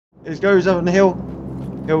It goes up on the hill.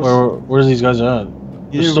 Where's these guys at?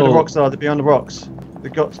 You know where the rocks are, they're behind the rocks. They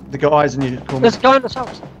got eyes on you. There's a guy in the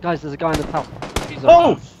south. Guys, there's a guy in the south.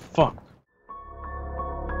 Oh, fuck.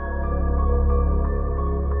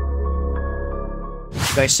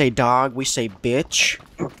 You guys say dog, we say bitch.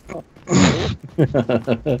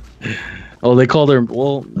 Oh, they call their...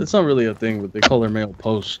 Well, it's not really a thing, but they call their mail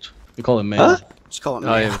post. They call it mail. Huh? Just call it Oh,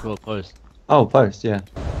 mail. yeah, we call it post. Oh, post, yeah.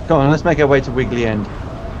 Go on, let's make our way to Wiggly End.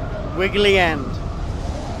 Wiggly End.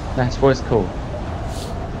 That's what it's called.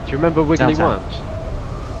 Do you remember Wiggly Downtown.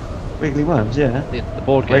 Worms? Wiggly Worms, yeah. The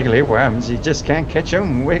board game. Wiggly Worms, you just can't catch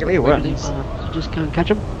them. Wiggly Worms. You just can't catch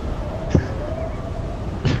them.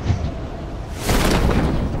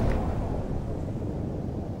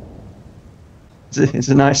 It's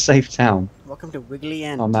a nice, safe town. Welcome to Wiggly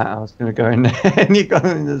End. Oh, Matt, I was going to go in there, and you got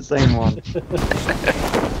in the same one.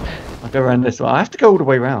 I'll go around this one. I have to go all the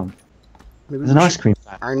way around. Maybe There's an ice cream.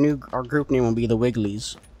 Our group name will be the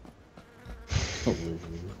Wigglies.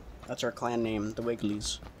 That's our clan name, the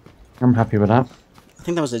Wigglies. I'm happy with that. I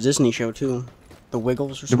think that was a Disney show too. The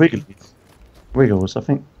Wiggles or The something. Wigglies. Wiggles, I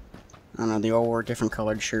think. I don't know, they all wore different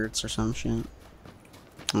colored shirts or some shit. I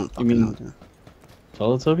don't You fucking mean know.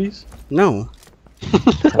 Teletubbies? No.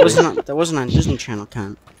 that wasn't on Disney Channel,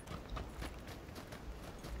 cunt.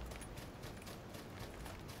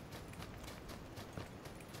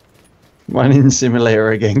 Mining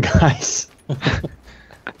simulator again, guys.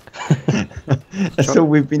 That's all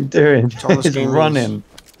we've been doing. all this Is game is. running.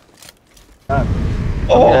 Yeah,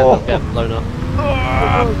 Oh! get blown up.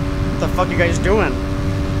 What the fuck are you guys doing?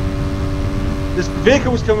 This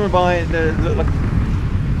vehicle's coming by and look like...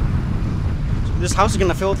 This house is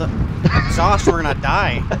gonna fill with exhaust and we're gonna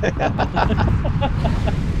die.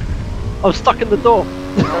 I'm stuck in the door.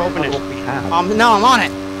 Open it. what we have. No, I'm on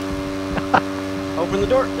it. Open the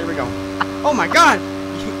door. There we go. Oh my god!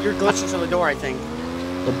 You're glitching to the door, I think.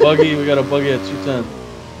 The buggy, we got a buggy at 210.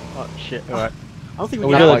 Oh shit! All right. I don't think And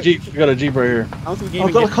we we got got a Jeep. We got a Jeep right here. I don't think we Oh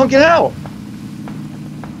can god, even I can't get out!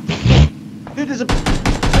 Dude, there's a...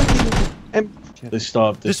 They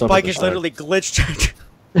stopped. They This stopped bike at the is side. literally glitched.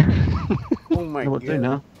 Oh my I know what to do god.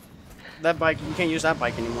 now. That bike, you can't use that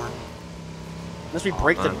bike anymore. Unless we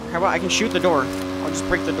break the... How about I can shoot the door? I'll just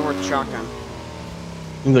break the door with the shotgun.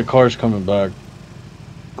 I think the car's coming back.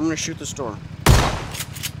 I'm gonna shoot this door.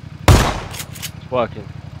 It's working.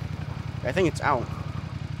 I think it's out.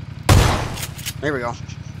 There we go.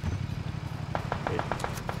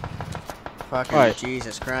 Fucking Right.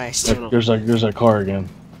 Jesus Christ. There's that car again.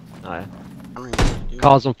 Oh, yeah. I don't even know what to do.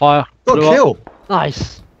 Car's on fire. Got a Blew up. kill!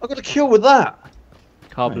 Nice. I got a kill with that!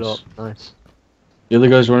 Car blew Nice. up. Nice. The other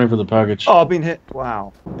guy's running for the package. Oh, I've been hit.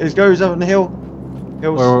 Wow. It goes up on the hill.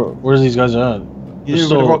 Where's these guys at? You know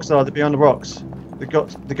where the rocks are, they're behind the rocks. They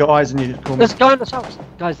got eyes on you. There's a guy in the south.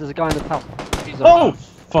 Guys, there's a guy in the south. Oh,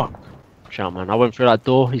 fuck. Shit, man. I went through that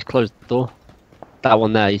door. He's closed the door. That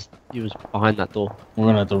one there. He was behind that door. We're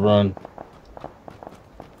gonna have to run.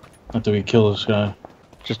 After we kill this guy.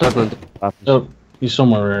 Just open the door. Oh, he's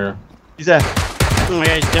somewhere here. He's there. Oh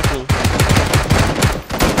yeah, he's definitely...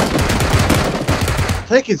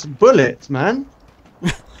 Taking some bullets, man.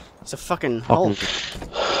 It's a fucking Hulk. His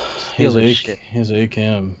Stealing shit.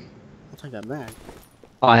 AKM. I'll take that back.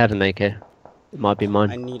 Oh, I had an AK. It might be I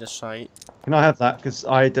mine. need a sight. Can I have that? Because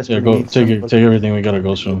I Yeah, desperately go need take some take everything we gotta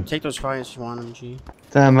go soon. Take those fires if you want them, G.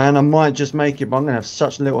 Damn, man, I might just make it, but I'm gonna have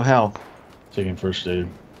such little health. Taking first aid.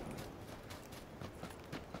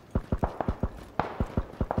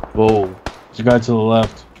 Whoa. There's a guy to the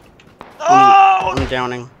left. Oh! I'm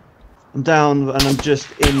downing. I'm down and I'm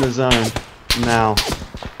just in the zone now.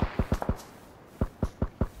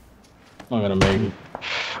 I'm not gonna make it.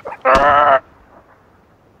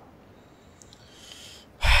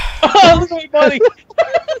 Oh, look at my buddy!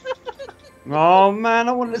 Oh man,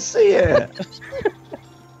 I want to see it.